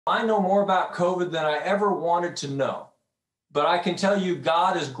I know more about COVID than I ever wanted to know, but I can tell you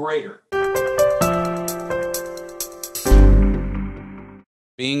God is greater.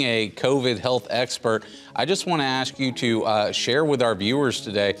 Being a COVID health expert, I just want to ask you to share with our viewers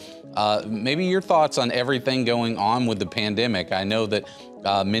today maybe your thoughts on everything going on with the pandemic. I know that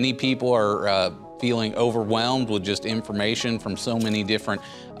many people are feeling overwhelmed with just information from so many different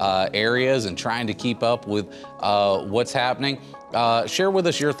areas and trying to keep up with what's happening. Share with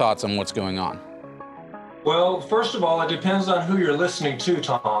us your thoughts on what's going on. Well, first of all, it depends on who you're listening to,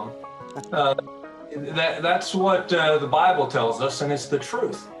 Tom. That's what the Bible tells us, and it's the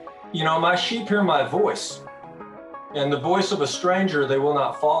truth. You know, my sheep hear my voice, and the voice of a stranger they will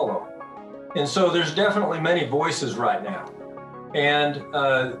not follow. And so there's definitely many voices right now. And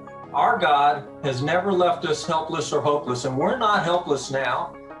our God has never left us helpless or hopeless, and we're not helpless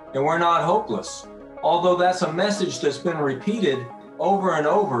now, and we're not hopeless. Although that's a message that's been repeated over and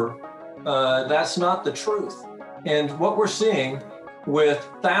over, that's not the truth. And what we're seeing with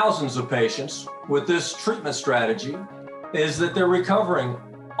thousands of patients with this treatment strategy is that they're recovering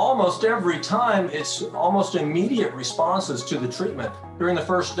almost every time. It's almost immediate responses to the treatment during the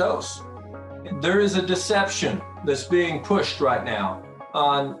first dose. There is a deception that's being pushed right now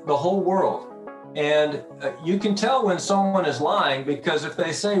on the whole world. And you can tell when someone is lying, because if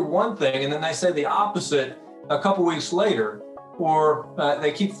they say one thing and then they say the opposite a couple weeks later, or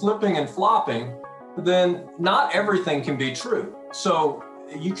they keep flipping and flopping, then not everything can be true. So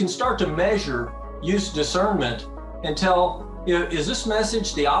you can start to measure, use discernment, and tell, is this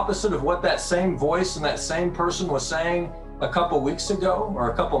message the opposite of what that same voice and that same person was saying a couple weeks ago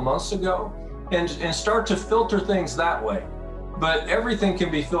or a couple months ago? And start to filter things that way. But everything can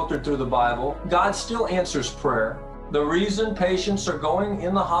be filtered through the Bible. God still answers prayer. The reason patients are going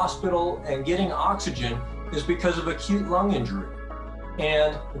in the hospital and getting oxygen is because of acute lung injury.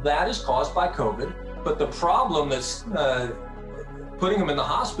 And that is caused by COVID. But the problem that's putting them in the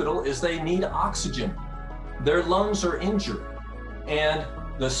hospital is they need oxygen. Their lungs are injured. And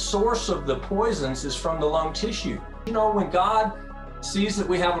the source of the poisons is from the lung tissue. You know, when God sees that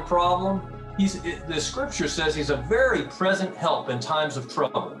we have a problem, the scripture says he's a very present help in times of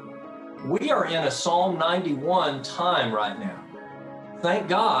trouble. We are in a Psalm 91 time right now. Thank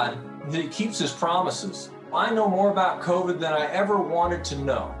God that he keeps his promises. I know more about COVID than I ever wanted to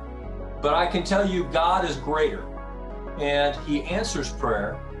know, but I can tell you God is greater, and he answers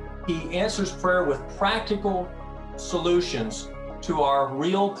prayer. He answers prayer with practical solutions to our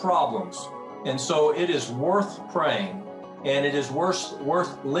real problems. And so it is worth praying. And it is worth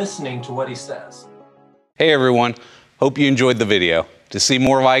listening to what he says. Hey everyone, hope you enjoyed the video. To see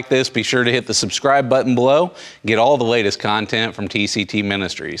more like this, be sure to hit the subscribe button below, get all the latest content from TCT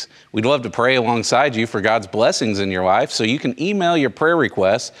Ministries. We'd love to pray alongside you for God's blessings in your life, so you can email your prayer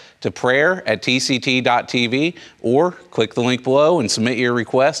requests to prayer@tct.tv or click the link below and submit your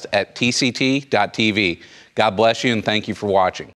request at tct.tv. God bless you and thank you for watching.